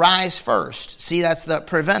Christ shall rise first. See, that's the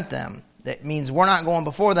prevent them. That means we're not going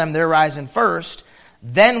before them, they're rising first.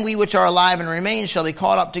 Then we which are alive and remain shall be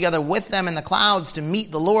caught up together with them in the clouds to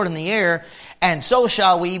meet the Lord in the air. And so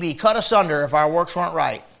shall we be cut asunder if our works weren't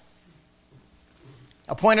right.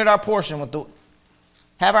 Appointed our portion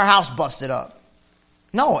have our house busted up.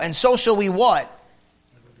 No, and so shall we what?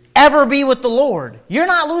 Ever be with the Lord. You're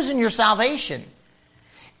not losing your salvation.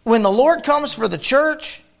 When the Lord comes for the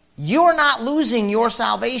church, you're not losing your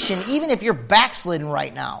salvation, even if you're backslidden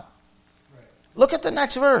right now. Look at the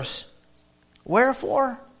next verse.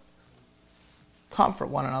 Wherefore, comfort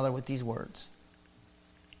one another with these words.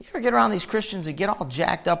 You ever get around these Christians that get all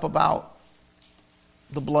jacked up about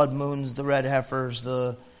the blood moons, the red heifers,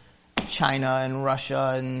 the China and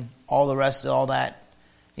Russia and all the rest of all that?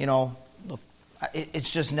 You know,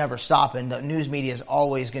 it's just never stopping. The news media is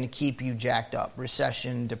always going to keep you jacked up.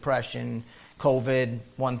 Recession, depression, COVID,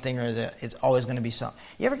 one thing or the other. It's always going to be something.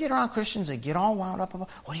 You ever get around Christians that get all wound up about,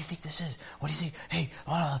 what do you think this is? What do you think?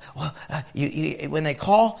 Hey, when they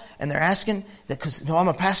call and they're asking, because I'm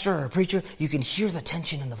a pastor or a preacher, you can hear the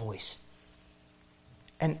tension in the voice.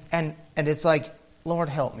 And it's like, Lord,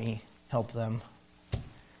 help me, help them.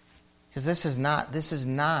 Because this is not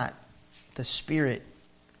the spirit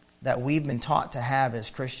that we've been taught to have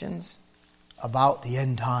as Christians about the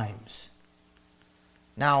end times.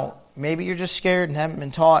 Now, maybe you're just scared and haven't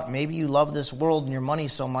been taught. Maybe you love this world and your money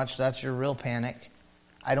so much that's your real panic.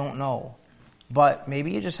 I don't know. But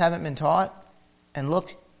maybe you just haven't been taught. And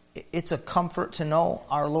look, it's a comfort to know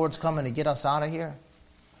our Lord's coming to get us out of here.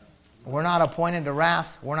 We're not appointed to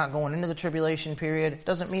wrath. We're not going into the tribulation period.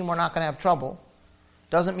 Doesn't mean we're not going to have trouble.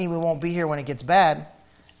 Doesn't mean we won't be here when it gets bad.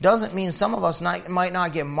 Doesn't mean some of us might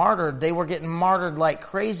not get martyred. They were getting martyred like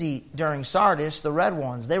crazy during Sardis, the red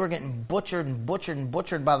ones. They were getting butchered and butchered and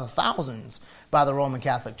butchered by the thousands by the Roman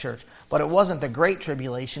Catholic Church. But it wasn't the Great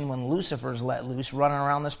Tribulation when Lucifer's let loose running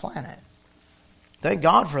around this planet. Thank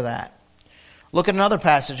God for that. Look at another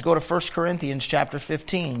passage. Go to 1 Corinthians chapter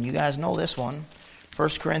 15. You guys know this one. 1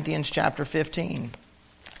 Corinthians chapter 15.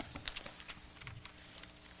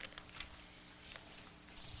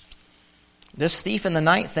 This thief in the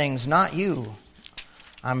night thing's not you.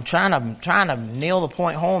 I'm trying to nail the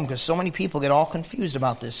point home because so many people get all confused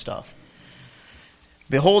about this stuff.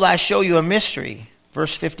 Behold, I show you a mystery.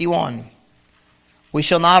 Verse 51. We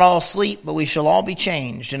shall not all sleep, but we shall all be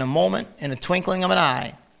changed in a moment, in a twinkling of an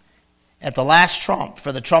eye, at the last trump.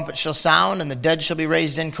 For the trumpet shall sound, and the dead shall be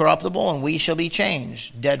raised incorruptible, and we shall be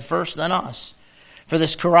changed. Dead first, then us. For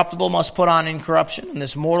this corruptible must put on incorruption, and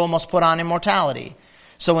this mortal must put on immortality.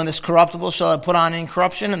 So when this corruptible shall have put on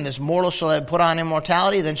incorruption, and this mortal shall have put on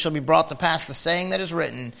immortality, then shall be brought to pass the saying that is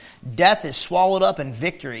written, death is swallowed up in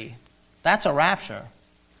victory. That's a rapture.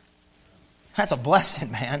 That's a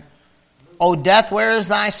blessing, man. Oh, death, where is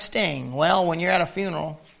thy sting? Well, when you're at a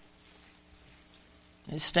funeral,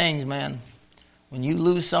 it stings, man. When you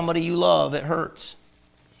lose somebody you love, it hurts.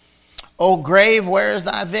 Oh, grave, where is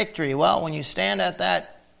thy victory? Well, when you stand at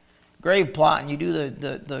that grave plot and you do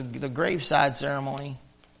the graveside ceremony,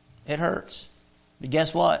 it hurts. But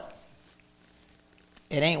guess what?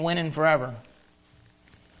 It ain't winning forever.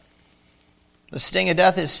 The sting of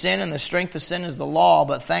death is sin, and the strength of sin is the law.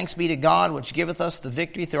 But thanks be to God, which giveth us the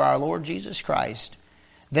victory through our Lord Jesus Christ.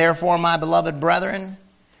 Therefore, my beloved brethren,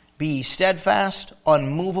 be ye steadfast,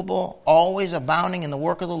 unmovable, always abounding in the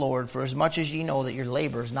work of the Lord, for as much as ye know that your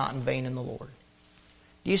labor is not in vain in the Lord.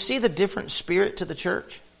 Do you see the different spirit to the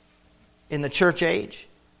church in the church age?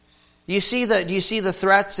 Do you see the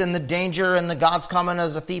threats and the danger and the God's coming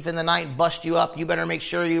as a thief in the night and bust you up? You better make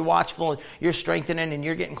sure you're watchful, you're strengthening, and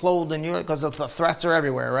you're getting clothed, and because the threats are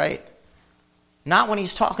everywhere, right? Not when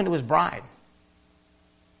he's talking to his bride.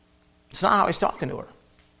 It's not how he's talking to her.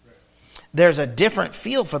 There's a different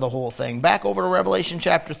feel for the whole thing. Back over to Revelation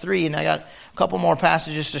chapter 3, and I got a couple more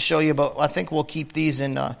passages to show you, but I think we'll keep these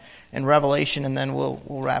in Revelation, and then we'll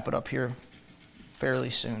wrap it up here fairly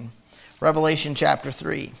soon. Revelation chapter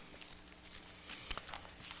 3.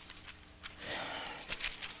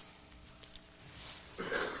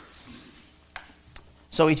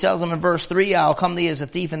 So he tells them in verse 3, I'll come to thee as a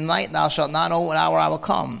thief in the night, thou shalt not know what hour I will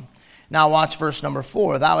come. Now watch verse number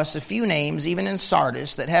 4. Thou hast a few names, even in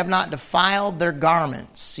Sardis, that have not defiled their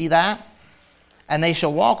garments. See that? And they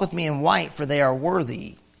shall walk with me in white, for they are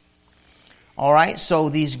worthy. All right, so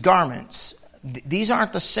these garments, these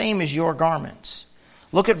aren't the same as your garments.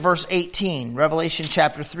 Look at verse 18, Revelation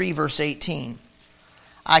chapter 3, verse 18.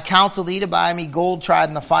 I counsel thee to buy me gold tried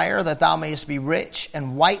in the fire, that thou mayest be rich,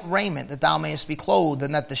 and white raiment, that thou mayest be clothed,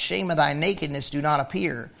 and that the shame of thy nakedness do not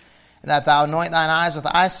appear, and that thou anoint thine eyes with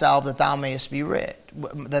eye salve, that thou mayest be rich,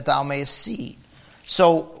 that thou mayest see.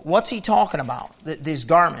 So what's he talking about? These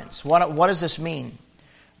garments. What does this mean?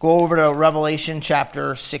 Go over to Revelation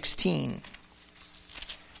chapter 16.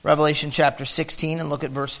 Revelation chapter 16 and look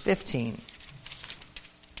at verse 15.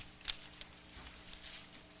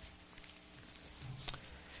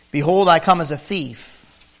 Behold, I come as a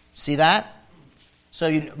thief. See that?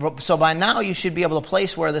 So by now you should be able to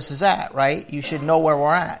place where this is at, right? You should know where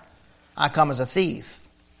we're at. I come as a thief.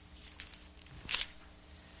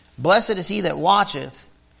 Blessed is he that watcheth,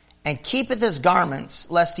 and keepeth his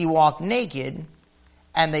garments, lest he walk naked,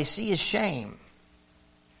 and they see his shame.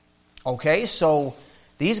 Okay, so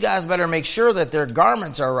these guys better make sure that their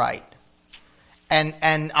garments are right.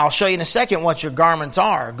 And I'll show you in a second what your garments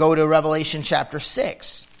are. Go to Revelation chapter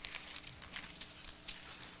 6.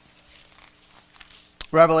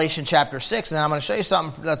 Revelation chapter 6, and then I'm going to show you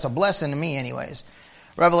something that's a blessing to me anyways.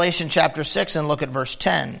 Revelation chapter 6, and look at verse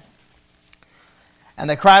 10. And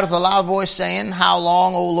they cried with a loud voice, saying, How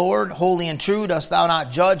long, O Lord, holy and true, dost thou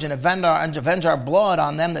not judge and avenge our blood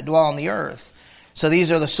on them that dwell on the earth? So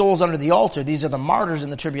these are the souls under the altar. These are the martyrs in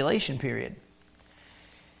the tribulation period.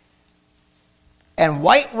 And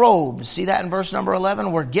white robes, see that in verse number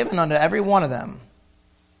 11, were given unto every one of them.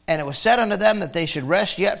 And it was said unto them that they should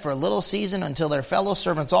rest yet for a little season, until their fellow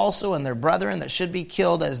servants also and their brethren that should be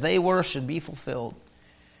killed as they were should be fulfilled.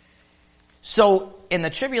 So in the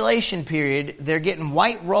tribulation period, they're getting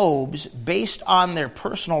white robes based on their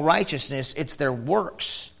personal righteousness. It's their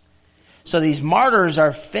works. So these martyrs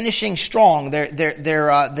are finishing strong.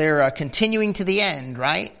 They're continuing to the end,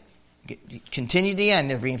 right? Continue to the end.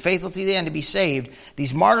 They're being faithful to the end to be saved.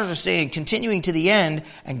 These martyrs are saying, continuing to the end,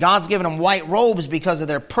 and God's given them white robes because of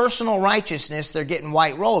their personal righteousness. They're getting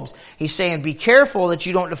white robes. He's saying, be careful that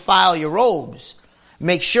you don't defile your robes.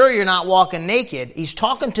 Make sure you're not walking naked. He's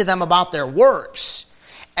talking to them about their works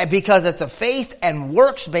because it's a faith and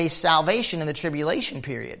works-based salvation in the tribulation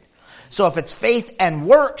period. So if it's faith and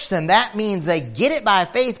works, then that means they get it by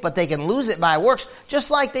faith, but they can lose it by works, just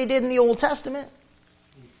like they did in the Old Testament.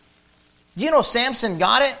 Do you know Samson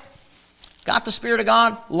got it? Got the Spirit of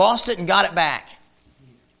God, lost it, and got it back.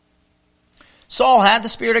 Saul had the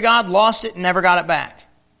Spirit of God, lost it, and never got it back.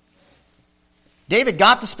 David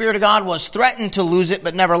got the Spirit of God, was threatened to lose it,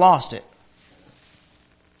 but never lost it.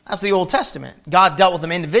 That's the Old Testament. God dealt with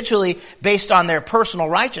them individually based on their personal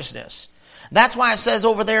righteousness. That's why it says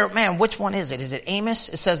over there, man, which one is it? Is it Amos?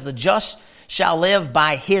 It says the just shall live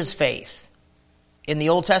by his faith. In the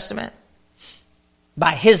Old Testament,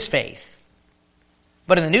 by his faith.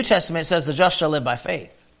 But in the New Testament, it says the just shall live by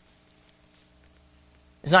faith.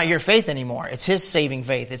 It's not your faith anymore. It's his saving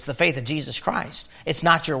faith. It's the faith of Jesus Christ. It's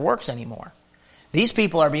not your works anymore. These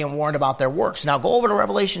people are being warned about their works. Now go over to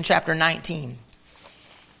Revelation chapter 19.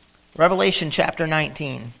 Revelation chapter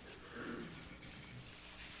 19.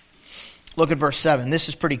 Look at verse 7. This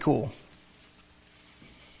is pretty cool.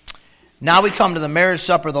 Now we come to the marriage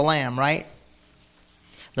supper of the Lamb, right?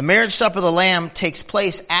 The marriage supper of the Lamb takes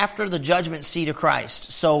place after the judgment seat of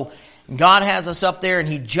Christ. So God has us up there and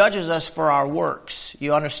he judges us for our works.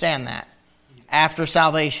 You understand that? After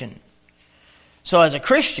salvation. So as a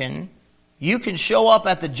Christian, you can show up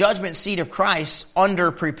at the judgment seat of Christ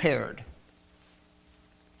underprepared.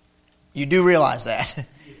 You do realize that.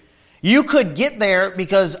 You could get there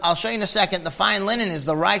because, I'll show you in a second, the fine linen is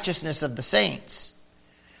the righteousness of the saints.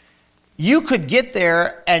 You could get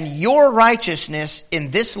there and your righteousness in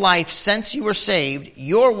this life since you were saved,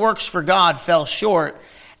 your works for God fell short,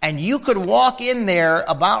 and you could walk in there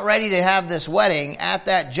about ready to have this wedding at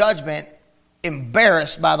that judgment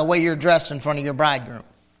embarrassed by the way you're dressed in front of your bridegroom.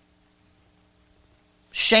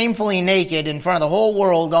 Shamefully naked in front of the whole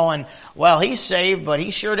world going, well, he's saved, but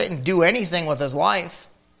he sure didn't do anything with his life.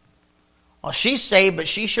 Well, she's saved, but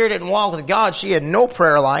she sure didn't walk with God. She had no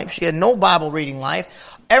prayer life. She had no Bible reading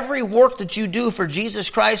life. Every work that you do for Jesus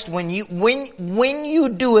Christ, when you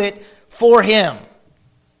do it for him.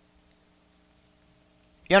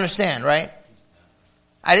 You understand, right?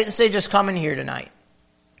 I didn't say just come in here tonight.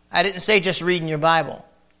 I didn't say just reading your Bible.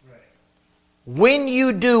 When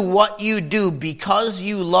you do what you do because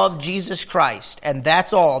you love Jesus Christ, and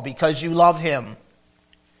that's all, because you love him,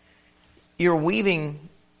 you're weaving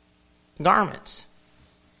garments.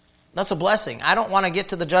 That's a blessing. I don't want to get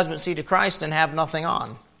to the judgment seat of Christ and have nothing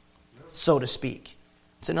on, so to speak.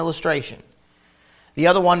 It's an illustration. The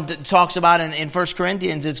other one talks about in 1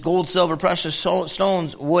 Corinthians, it's gold, silver, precious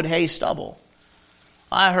stones, wood, hay, stubble.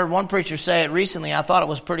 I heard one preacher say it recently. I thought it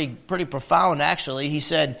was pretty profound, actually. He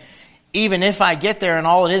said, even if I get there and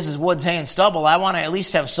all it is wood, hay, and stubble, I want to at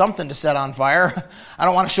least have something to set on fire. I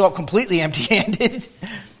don't want to show up completely empty-handed.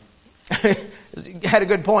 He had a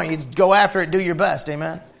good point. He'd go after it, do your best.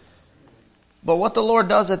 Amen? But what the Lord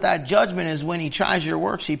does at that judgment is when he tries your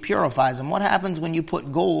works, he purifies them. What happens when you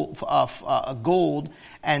put gold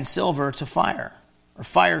and silver to fire? Or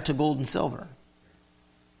fire to gold and silver?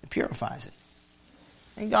 It purifies it.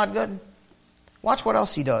 Ain't God good? Watch what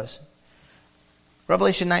else he does.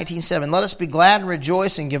 Revelation 19:7. Let us be glad and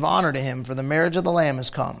rejoice and give honor to him, for the marriage of the Lamb is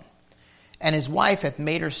come, and his wife hath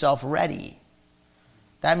made herself ready.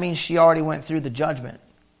 That means she already went through the judgment.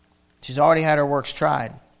 She's already had her works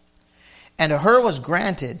tried. And to her was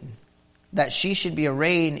granted that she should be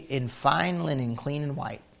arrayed in fine linen, clean and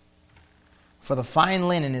white. For the fine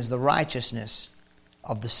linen is the righteousness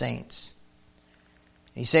of the saints.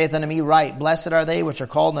 He saith unto me, Right, blessed are they which are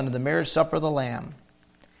called unto the marriage supper of the Lamb.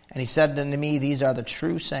 And he said unto me, These are the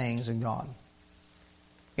true sayings of God.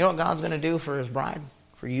 You know what God's going to do for his bride?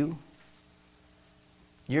 For you?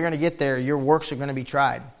 You're going to get there. Your works are going to be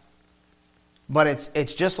tried. But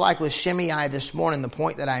it's just like with Shimei this morning, the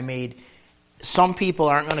point that I made. Some people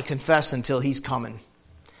aren't going to confess until he's coming.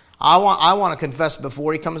 I want to confess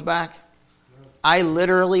before he comes back. I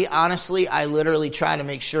literally try to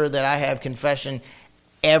make sure that I have confession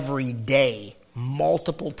every day,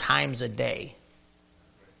 multiple times a day.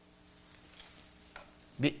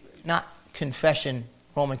 Not confession,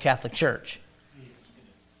 Roman Catholic Church.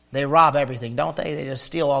 They rob everything, don't they? They just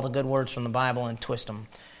steal all the good words from the Bible and twist them.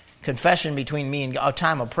 Confession between me and God, a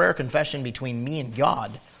time of prayer, confession between me and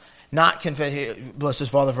God. Not confess, bless his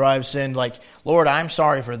Father, for I have sinned. Like, Lord, I'm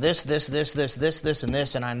sorry for this, and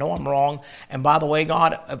this, and I know I'm wrong. And by the way,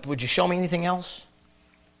 God, would you show me anything else?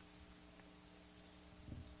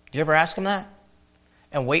 Did you ever ask him that?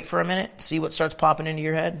 And wait for a minute, see what starts popping into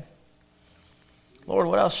your head? Lord,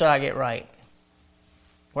 what else should I get right?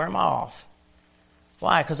 Where am I off?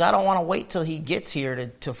 Why? Because I don't want to wait till he gets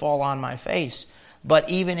here to fall on my face. But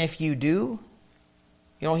even if you do,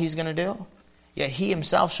 you know what he's going to do? Yet he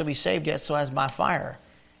himself shall be saved, yet so as by fire.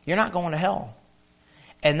 You're not going to hell.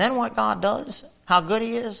 And then what God does, how good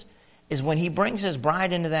he is when he brings his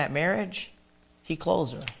bride into that marriage, he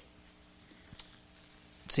clothes her.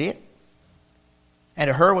 See it? And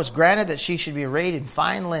to her was granted that she should be arrayed in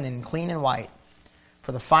fine linen, clean and white.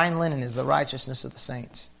 For the fine linen is the righteousness of the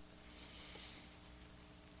saints.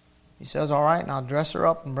 He says, all right, and I'll dress her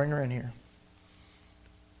up and bring her in here.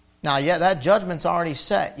 Now, yeah, that judgment's already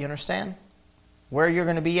set, you understand? Where you're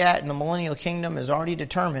going to be at in the millennial kingdom is already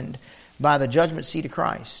determined by the judgment seat of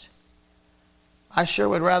Christ. I sure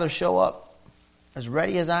would rather show up as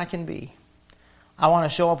ready as I can be. I want to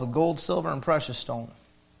show up with gold, silver, and precious stone.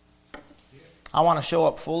 I want to show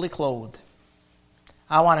up fully clothed.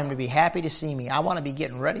 I want him to be happy to see me. I want to be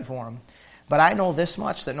getting ready for him. But I know this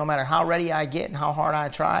much, that no matter how ready I get and how hard I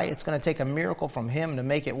try, it's going to take a miracle from him to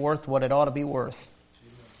make it worth what it ought to be worth.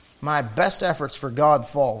 My best efforts for God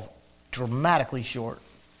fall dramatically short.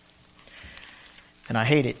 And I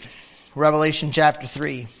hate it. Revelation chapter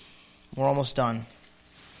 3. We're almost done.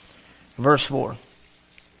 Verse 4.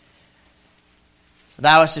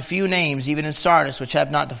 Thou hast a few names, even in Sardis, which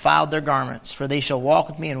have not defiled their garments, for they shall walk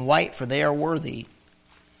with me in white, for they are worthy.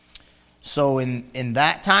 So in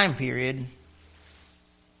that time period,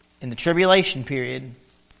 in the tribulation period,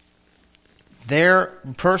 their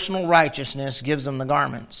personal righteousness gives them the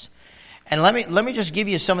garments. And let me just give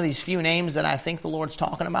you some of these few names that I think the Lord's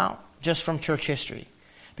talking about, just from church history.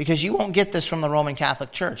 Because you won't get this from the Roman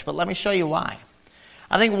Catholic Church, but let me show you why.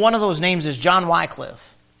 I think one of those names is John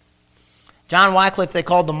Wycliffe. John Wycliffe, they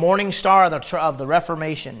called the morning star of the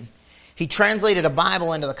Reformation. He translated a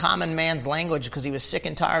Bible into the common man's language because he was sick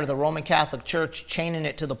and tired of the Roman Catholic Church chaining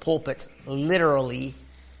it to the pulpits, literally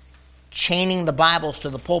chaining the Bibles to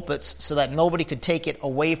the pulpits so that nobody could take it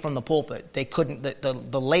away from the pulpit. They couldn't.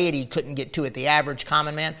 The laity couldn't get to it. The average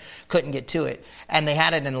common man couldn't get to it. And they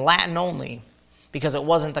had it in Latin only because it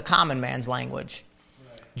wasn't the common man's language.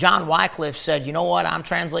 John Wycliffe said, you know what, I'm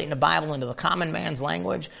translating the Bible into the common man's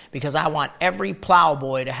language because I want every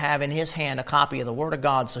plowboy to have in his hand a copy of the Word of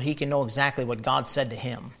God so he can know exactly what God said to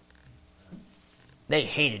him. They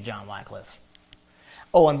hated John Wycliffe.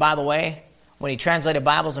 Oh, and by the way, when he translated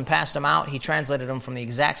Bibles and passed them out, he translated them from the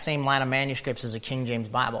exact same line of manuscripts as a King James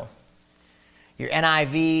Bible. Your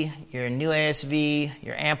NIV, your New ASV,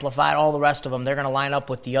 your Amplified, all the rest of them, they're going to line up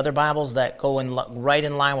with the other Bibles that go right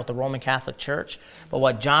in line with the Roman Catholic Church. But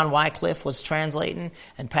what John Wycliffe was translating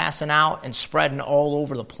and passing out and spreading all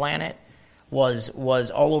over the planet was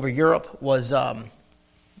all over Europe, was in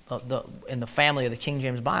the family of the King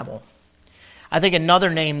James Bible. I think another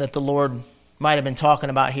name that the Lord might have been talking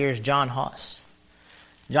about here is John Huss.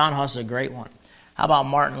 John Huss is a great one. How about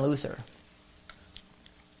Martin Luther?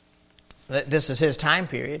 This is his time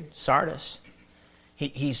period, Sardis.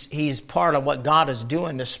 He's part of what God is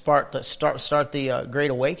doing to start the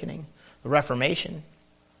Great Awakening, the Reformation.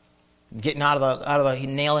 Getting out of the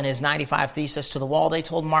nailing his 95 Thesis to the wall. They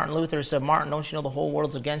told Martin Luther, said, Martin, don't you know the whole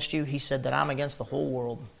world's against you? He said that I'm against the whole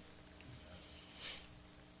world.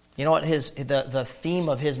 You know what the theme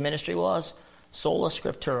of his ministry was? Sola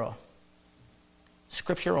Scriptura.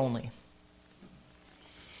 Scripture only.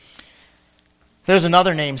 There's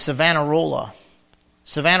another name, Savonarola.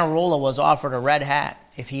 Savonarola was offered a red hat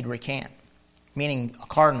if he'd recant, meaning a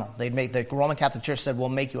cardinal. The Roman Catholic Church said, we'll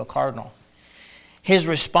make you a cardinal. His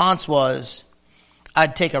response was,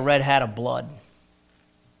 I'd take a red hat of blood.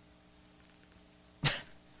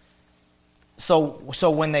 So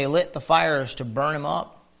when they lit the fires to burn him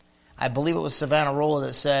up, I believe it was Savonarola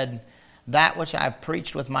that said, that which I've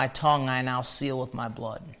preached with my tongue I now seal with my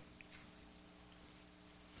blood.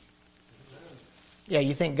 Yeah,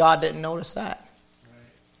 you think God didn't notice that?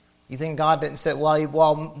 You think God didn't say,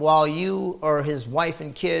 while you or his wife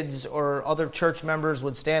and kids or other church members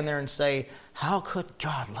would stand there and say, how could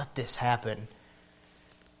God let this happen?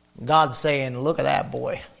 God's saying, look at that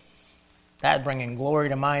boy. That's bringing glory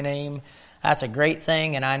to my name. That's a great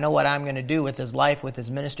thing, and I know what I'm going to do with his life, with his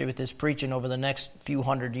ministry, with his preaching over the next few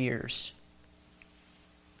hundred years.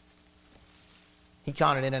 He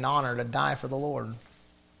counted it an honor to die for the Lord. Can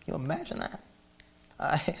you imagine that?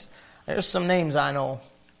 There's some names I know.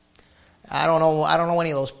 I don't know any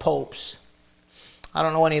of those popes. I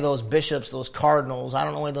don't know any of those bishops, those cardinals. I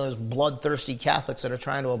don't know any of those bloodthirsty Catholics that are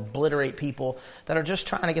trying to obliterate people, that are just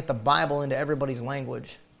trying to get the Bible into everybody's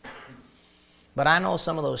language. But I know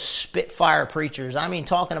some of those spitfire preachers, I mean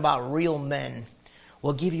talking about real men,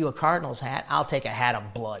 will give you a Cardinals hat. I'll take a hat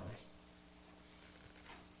of blood.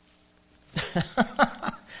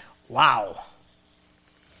 Wow.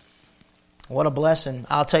 What a blessing.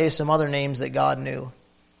 I'll tell you some other names that God knew.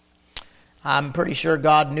 I'm pretty sure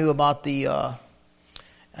God knew about the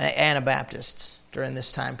Anabaptists during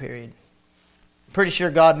this time period. I'm pretty sure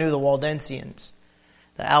God knew the Waldensians,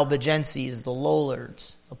 the Albigenses, the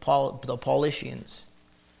Lollards, the Paulicians.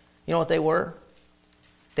 You know what they were?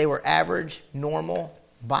 They were average, normal,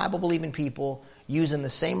 Bible-believing people using the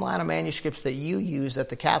same line of manuscripts that you use that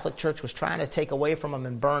the Catholic Church was trying to take away from them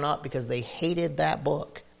and burn up because they hated that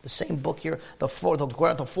book. The same book the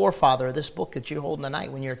forefather of this book that you're holding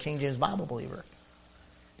tonight when you're a King James Bible believer.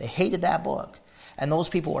 They hated that book. And those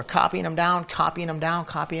people were copying them down,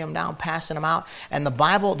 passing them out. And the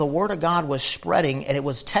Bible, the Word of God was spreading, and it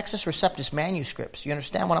was Textus Receptus manuscripts. You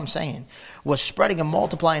understand what I'm saying? Was spreading and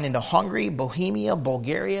multiplying into Hungary, Bohemia,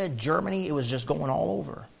 Bulgaria, Germany. It was just going all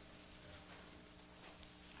over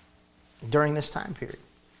during this time period.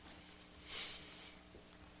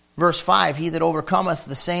 Verse 5, he that overcometh,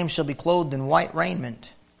 the same shall be clothed in white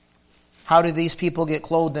raiment. How do these people get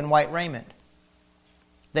clothed in white raiment?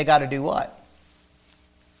 They got to do what?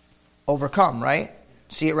 Overcome, right?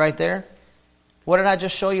 See it right there? What did I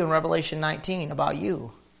just show you in Revelation 19 about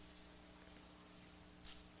you?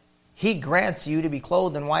 He grants you to be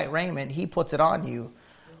clothed in white raiment. He puts it on you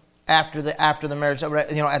after the marriage,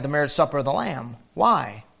 at the marriage supper of the Lamb.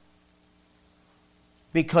 Why?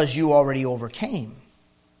 Because you already overcame.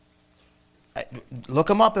 Look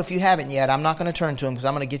them up if you haven't yet. I'm not going to turn to them because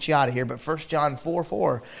I'm going to get you out of here. But 1 John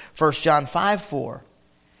 4:4, 1 John 5:4.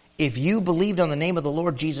 If you believed on the name of the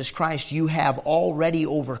Lord Jesus Christ, you have already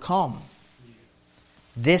overcome.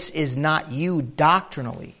 This is not you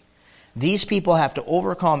doctrinally. These people have to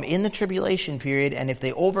overcome in the tribulation period, and if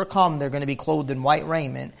they overcome, they're going to be clothed in white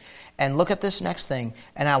raiment. And look at this next thing.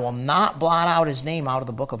 And I will not blot out his name out of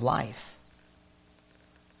the book of life.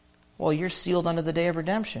 Well, you're sealed unto the day of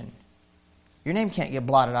redemption. Your name can't get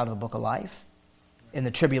blotted out of the book of life. In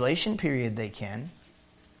the tribulation period, they can.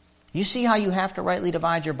 You see how you have to rightly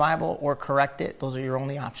divide your Bible or correct it? Those are your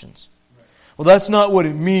only options. Right. Well, that's not what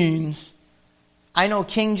it means. I know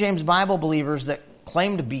King James Bible believers that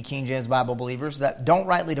claim to be King James Bible believers that don't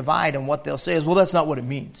rightly divide, and what they'll say is, well, that's not what it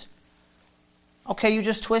means. Okay, you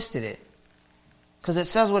just twisted it. Because it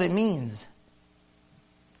says what it means.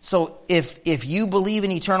 So if you believe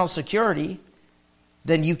in eternal security,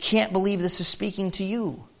 then you can't believe this is speaking to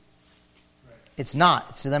you. Right. It's not.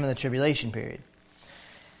 It's to them in the tribulation period.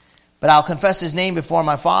 But I'll confess his name before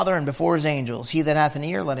my Father and before his angels. He that hath an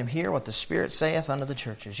ear, let him hear what the Spirit saith unto the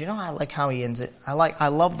churches. You know, I like how he ends it. I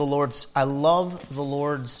love the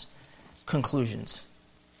Lord's conclusions.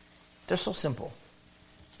 They're so simple.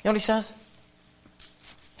 You know what he says?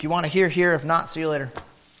 If you want to hear, hear. If not, see you later.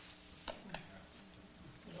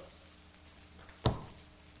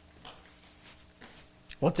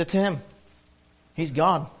 What's it to him? He's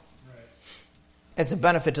God. Right. It's a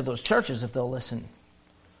benefit to those churches if they'll listen.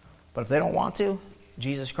 But if they don't want to,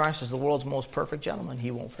 Jesus Christ is the world's most perfect gentleman. He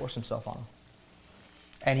won't force himself on them.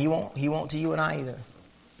 And he won't to you and I either.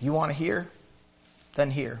 You want to hear?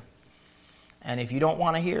 Then hear. And if you don't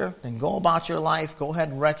want to hear, then go about your life. Go ahead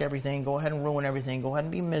and wreck everything. Go ahead and ruin everything. Go ahead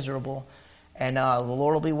and be miserable. And the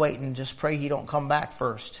Lord will be waiting. Just pray he don't come back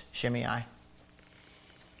first. Shimei.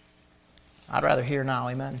 I'd rather hear now.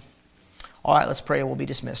 Amen. All right, let's pray. We'll be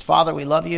dismissed. Father, we love you.